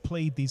actors have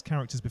played these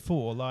characters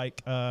before,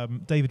 like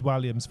David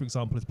Walliams, for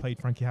example, has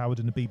played Frankie Howard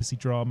in a BBC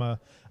drama.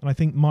 And I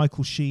think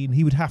Michael Sheen,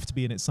 he would have to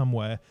be in it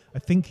somewhere. I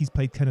think he's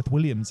played Kenneth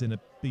Williams in a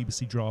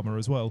BBC drama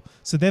as well.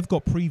 So they've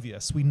got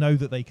previous. We know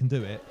that they can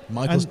do it.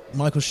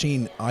 Michael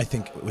Sheen, I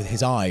think, with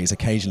his eyes,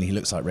 occasionally he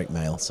looks like Rick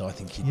Mail. So I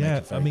think he'd make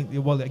it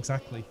very...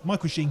 exactly.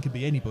 Michael Sheen could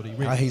be anybody,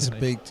 really. He's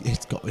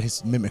got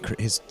his mimicry,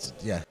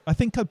 I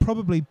think I'd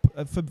probably,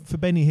 for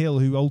Benny Hill,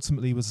 who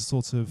ultimately was a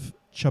sort of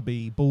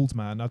chubby bald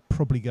man, I'd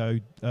probably go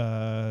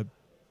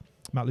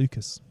Matt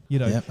Lucas.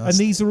 And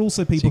these are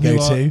also people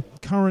who are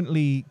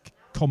currently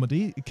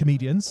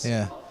comedians.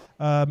 Yeah.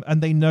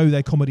 And they know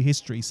their comedy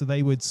history, so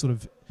they would sort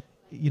of,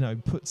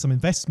 put some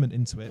investment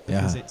into it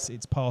because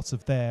it's part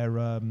of their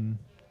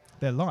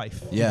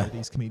life. Yeah.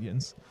 These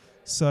comedians.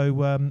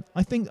 So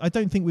I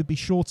don't think we'd be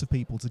short of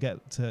people to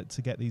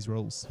get these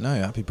roles. No,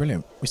 that'd be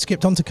brilliant. We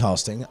skipped on to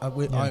casting.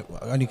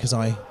 Only because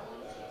were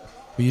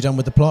you done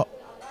with the plot?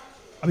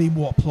 I mean,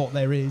 what plot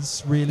there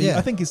is, really. Yeah.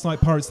 I think it's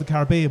like Pirates of the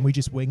Caribbean. We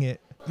just wing it.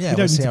 Yeah, we don't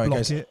we'll see need how to it block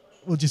goes. it.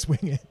 We'll just wing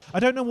it.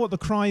 I don't know what the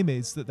crime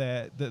is that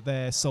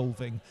they're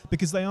solving,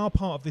 because they are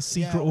part of this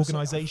secret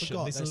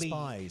organisation, this league.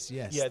 Spies,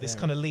 yes. Yeah, this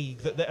kind of league,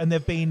 and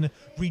they've been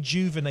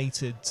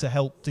rejuvenated to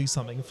help do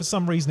something. And for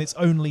some reason, it's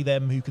only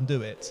them who can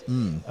do it.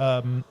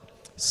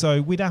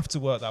 So we'd have to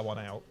work that one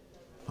out.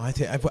 I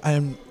think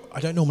I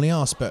don't normally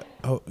ask, but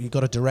you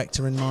got a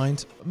director in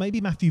mind?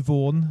 Maybe Matthew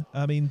Vaughn.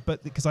 I mean,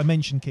 but because I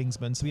mentioned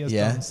Kingsman, so he has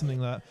done something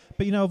like that.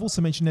 But I've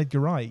also mentioned Edgar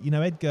Wright.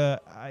 Edgar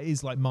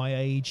is like my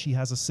age. He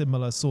has a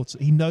similar sort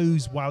of. He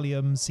knows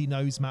Walliams. He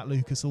knows Matt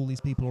Lucas. All these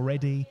people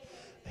already.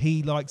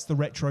 He likes the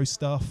retro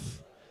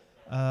stuff.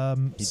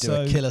 He'd do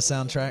a killer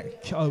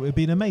soundtrack. Oh, it would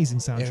be an amazing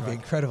soundtrack. It would be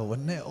incredible,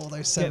 wouldn't it? All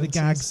those 70s. Get the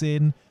gags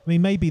in. I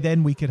mean, maybe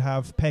then we could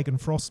have Pegg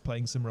and Frost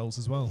playing some roles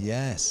as well.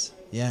 Yes.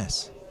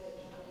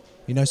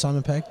 You know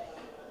Simon Pegg?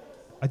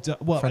 I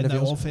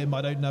know of him.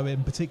 I don't know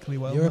him particularly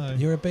well.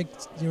 You're a big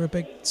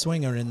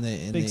swinger in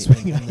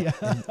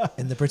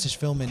the British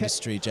film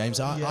industry, James.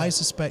 I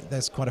suspect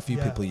there's quite a few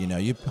people you know.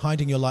 You're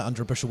hiding your light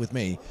under a bushel with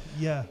me.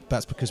 Yeah,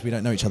 that's because we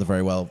don't know each other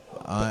very well.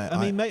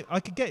 Mate, I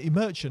could get you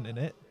Merchant in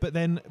it, but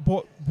then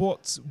what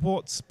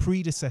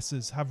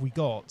predecessors have we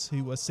got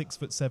who were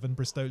 6'7"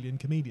 Bristolian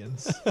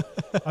comedians?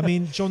 I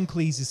mean, John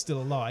Cleese is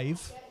still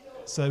alive,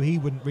 so he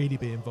wouldn't really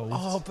be involved.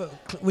 Oh,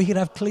 but we could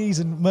have Cleese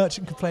and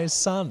Merchant could play his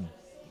son.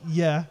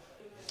 Yeah.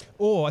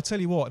 Or I tell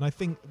you what, and I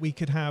think we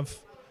could have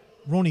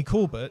Ronnie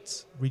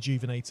Corbett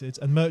rejuvenated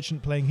and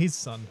Merchant playing his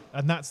son,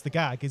 and that's the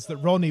gag, is that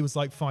Ronnie was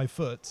like 5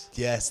 foot.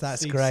 Yes,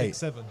 that's Steve great.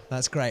 6'7".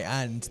 That's great,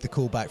 and the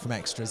callback from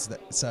extras.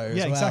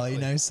 Exactly.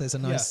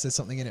 There's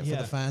something in it for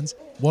the fans.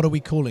 What are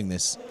we calling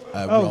this?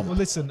 Romp? Well,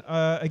 listen.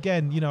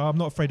 Again, I'm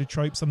not afraid of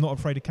tropes. I'm not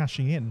afraid of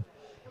cashing in.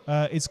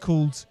 It's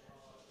called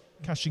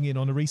cashing in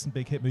on a recent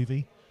big hit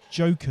movie,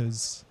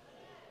 Jokers.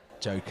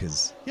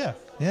 Yeah.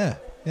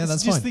 Yeah,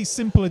 that's fine. Just the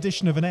simple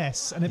addition of an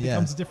S, and it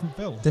becomes a different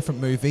film. Different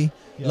movie.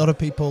 Yeah. A lot of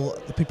people,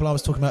 the people I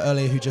was talking about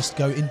earlier, who just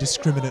go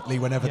indiscriminately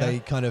whenever they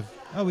kind of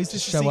is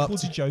this a sequel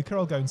to Joker?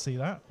 I'll go and see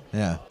that.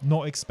 Yeah.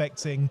 Not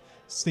expecting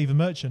Stephen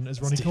Merchant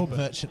as Ronnie Corbett.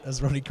 Merchant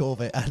as Ronnie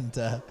Corbett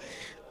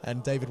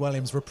and David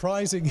Walliams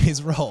reprising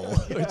his role,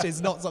 which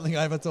is not something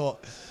I ever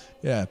thought.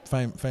 Yeah,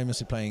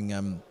 famously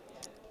playing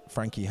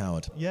Frankie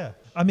Howard. Yeah.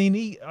 I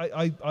mean,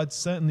 I'd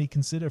certainly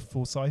consider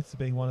Forsyth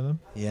being one of them.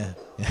 Yeah.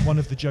 One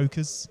of the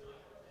Jokers.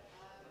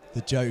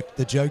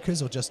 The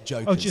Jokers or just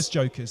Jokers? Oh, just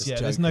Jokers. Jokers.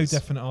 There's no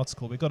definite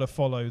article. We've got to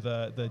follow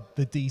the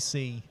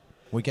DC.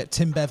 We get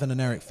Tim Bevan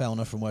and Eric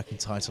Fellner from Working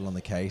Title on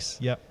the case.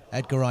 Yep.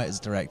 Edgar Wright as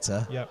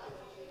director. Yep.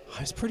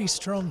 It's pretty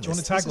strong. Do you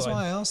want a tagline? This is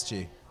why I asked you.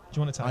 Do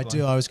you want a tagline? I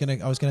do. I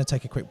was gonna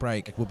take a quick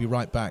break. We'll be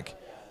right back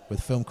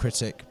with film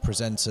critic,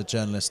 presenter,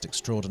 journalist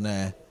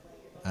extraordinaire,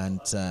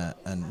 and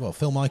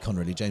film icon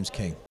really, James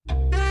King.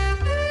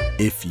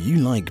 If you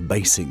like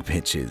basic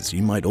pitches,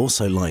 you might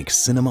also like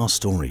Cinema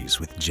Stories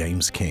with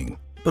James King.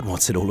 But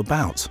what's it all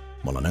about?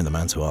 Well, I know the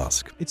man to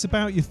ask. It's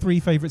about your 3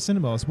 favourite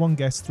cinemas. One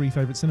guest, 3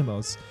 favourite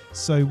cinemas.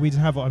 So we'd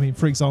have,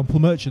 for example,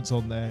 Merchant's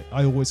on there.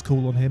 I always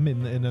call on him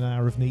in an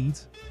hour of need.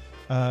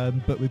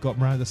 But we've got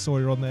Miranda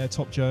Sawyer on there,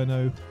 Top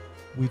Journo.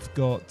 We've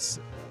got,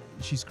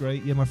 she's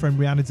great. Yeah, my friend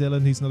Rihanna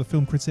Dillon, who's another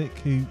film critic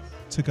who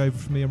took over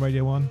from me on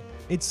Radio 1.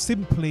 It's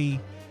simply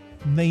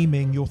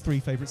naming your 3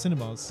 favourite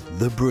cinemas.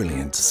 The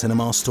brilliant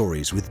Cinema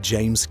Stories with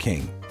James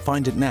King.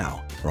 Find it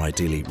now, or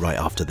ideally right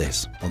after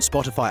this, on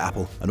Spotify,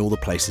 Apple, and all the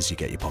places you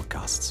get your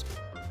podcasts.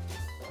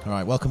 All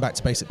right, welcome back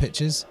to Basic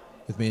Pitches.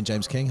 with me and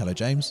James King. Hello,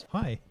 James.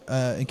 Hi.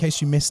 In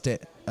case you missed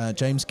it,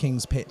 James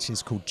King's pitch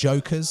is called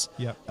Jokers,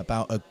 Yep.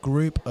 about a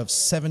group of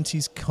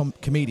 70s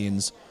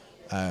comedians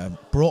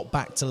brought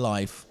back to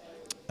life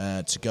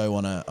to go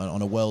on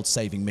a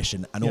world-saving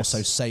mission and Yes.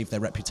 also save their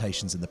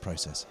reputations in the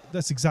process.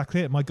 That's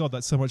exactly it. My God,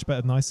 that's so much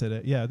better than I said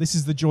it. Yeah, this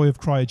is the joy of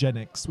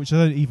cryogenics, which I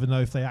don't even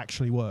know if they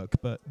actually work,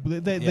 but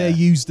they're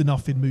used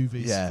enough in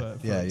movies. Yeah, for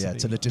it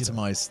to be,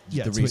 legitimise you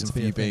know, the to it reason to for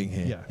be a you being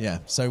thing. here. Yeah.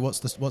 So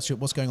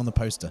what's going on the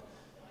poster?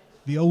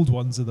 The old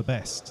ones are the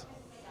best.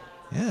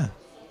 Yeah.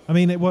 I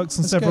mean, it works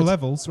on That's several good.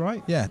 levels,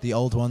 right? Yeah, the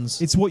old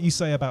ones. It's what you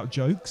say about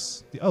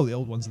jokes. The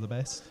old ones are the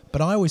best.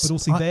 But I always, But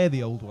also, they're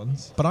the old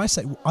ones. But I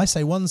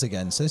say ones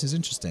again. So this is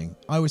interesting.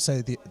 I always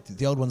say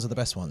the old ones are the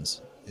best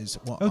ones. Is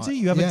what? Oh, do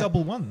you have yeah. a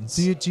double ones?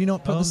 Do you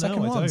not put Oh, the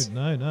second no, ones? I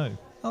don't. No.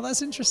 Oh,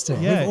 that's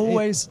interesting. Yeah, We've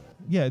always.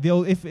 Yeah, the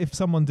old. If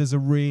someone does a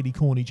really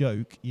corny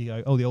joke, you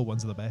go, "Oh, the old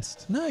ones are the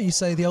best." No, you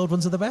say the old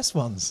ones are the best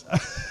ones.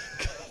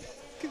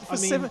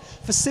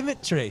 For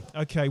symmetry.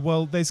 Okay,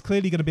 well, there's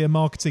clearly going to be a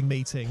marketing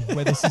meeting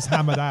where this is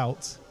hammered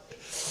out.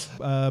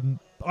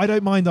 I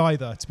don't mind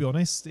either, to be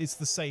honest. It's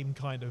the same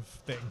kind of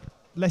thing.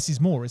 Less is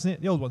more, isn't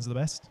it? The old ones are the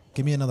best.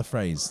 Give me another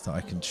phrase that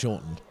I can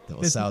shorten that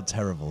will There's- sound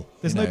terrible.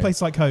 There's you no know.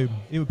 place like home.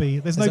 It would be.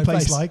 There's no no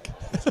place place. like.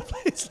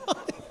 It's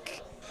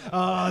like.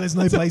 There's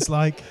no place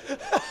like.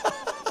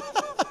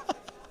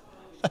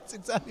 That's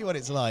exactly what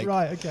it's like.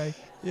 Right. Okay.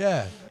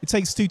 Yeah. It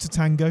takes two to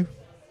tango.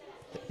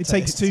 It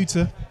takes two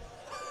to.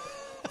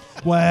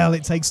 Well,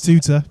 it takes two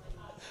to.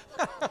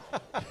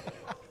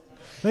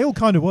 They all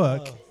kind of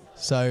work.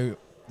 So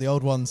the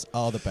old ones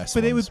are the best.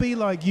 But ones. it would be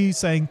like you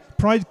saying,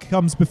 "Pride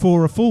comes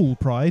before a fall."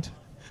 Pride,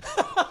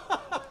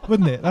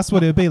 wouldn't it? That's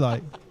what it would be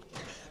like.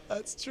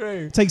 That's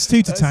true. It takes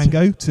two to That's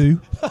tango.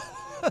 Two.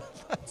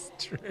 That's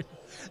true.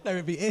 No,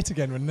 it'd be it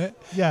again, wouldn't it?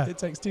 Yeah. It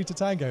takes two to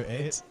tango.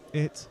 It.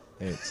 It.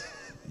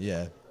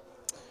 Yeah.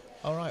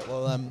 All right.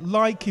 Well,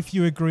 Like if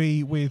you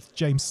agree with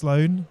James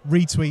Sloan.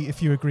 Retweet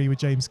if you agree with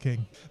James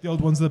King. The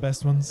old ones are the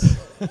best ones.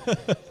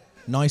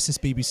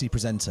 nicest BBC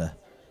presenter.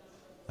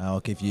 I'll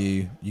give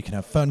you. You can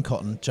have Fern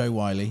Cotton, Joe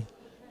Wiley,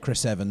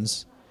 Chris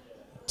Evans,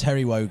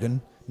 Terry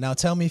Wogan. Now,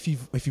 tell me if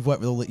you've worked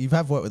with all you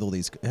have worked with all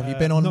these. Have you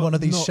been on one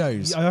of these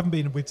shows? I haven't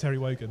been with Terry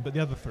Wogan, but the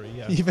other three,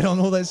 yeah. You've been on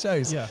all those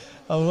shows. Yeah.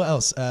 Oh, what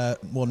else? Well,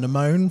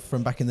 Namone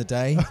from back in the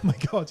day. Oh my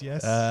God,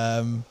 yes.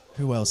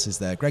 Who else is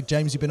there? Greg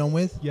James, you've been on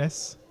with.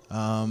 Yes.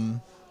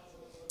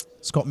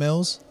 Scott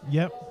Mills.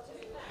 Yep.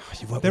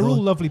 You've worked They're with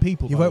all lovely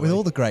people. You've by worked the with way.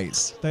 all the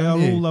greats. They are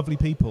haven't you? all lovely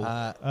people.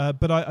 Uh,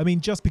 but I mean,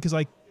 just because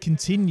I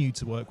continue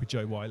to work with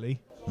Joe Wiley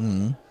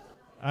Mm,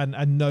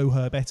 and know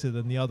her better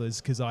than the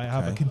others because I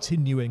have a Okay.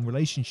 continuing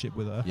relationship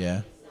with her,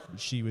 yeah.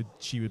 she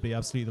would be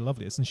absolutely the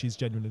loveliest, and she's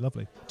genuinely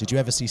lovely. Did you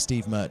ever see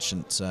Steve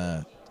Merchant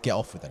get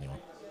off with anyone?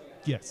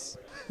 Yes.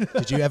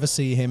 Did you ever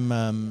see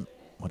him?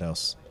 What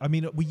else? I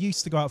mean, we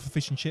used to go out for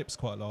fish and chips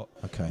quite a lot.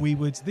 Okay. We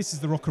would. This is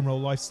the rock and roll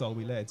lifestyle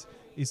we led.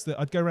 Is that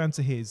I'd go round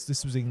to his.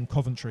 This was in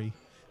Coventry.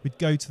 We'd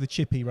go to the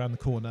Chippy round the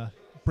corner,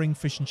 bring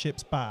fish and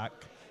chips back,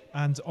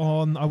 and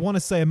on I want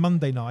to say a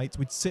Monday night,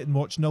 we'd sit and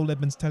watch Noel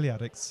Edmonds Telly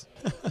Addicts,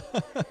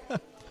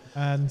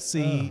 and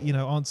see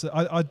answer.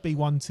 I'd be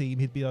one team,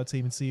 he'd be our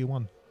team, and see who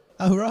won.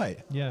 Oh right.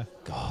 Yeah,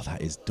 God,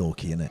 that is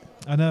dorky, isn't it?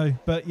 I know,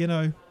 but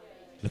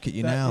Look at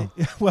you that- now.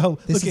 well,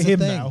 This look is at him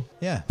the thing. now.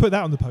 Yeah. Put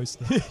that on the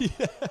poster.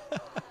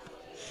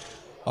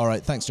 All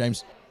right. Thanks,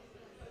 James.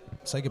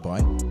 Say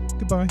goodbye.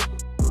 Goodbye.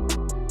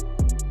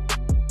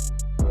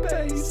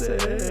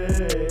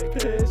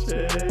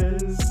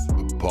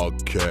 A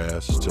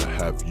podcast to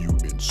have you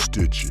in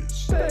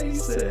stitches.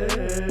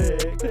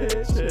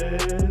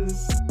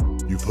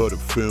 You've heard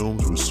of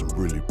films with some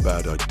really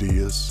bad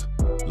ideas,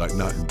 like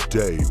Night and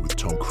Day with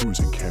Tom Cruise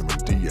and Cameron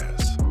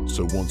Diaz.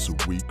 So once a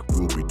week,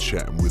 we'll be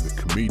chatting with a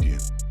comedian,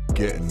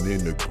 getting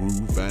in the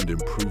groove and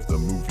improve the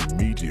movie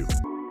medium.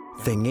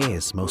 Thing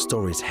is, most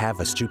stories have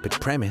a stupid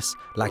premise,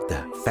 like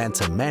the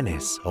Phantom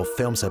Menace or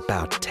films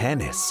about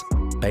tennis.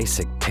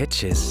 Basic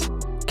pitches,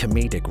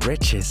 comedic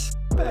riches.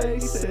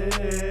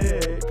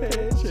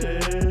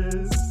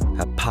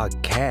 A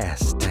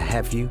podcast to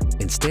have you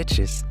in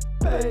stitches.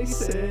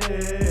 Basic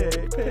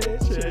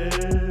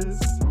pitches.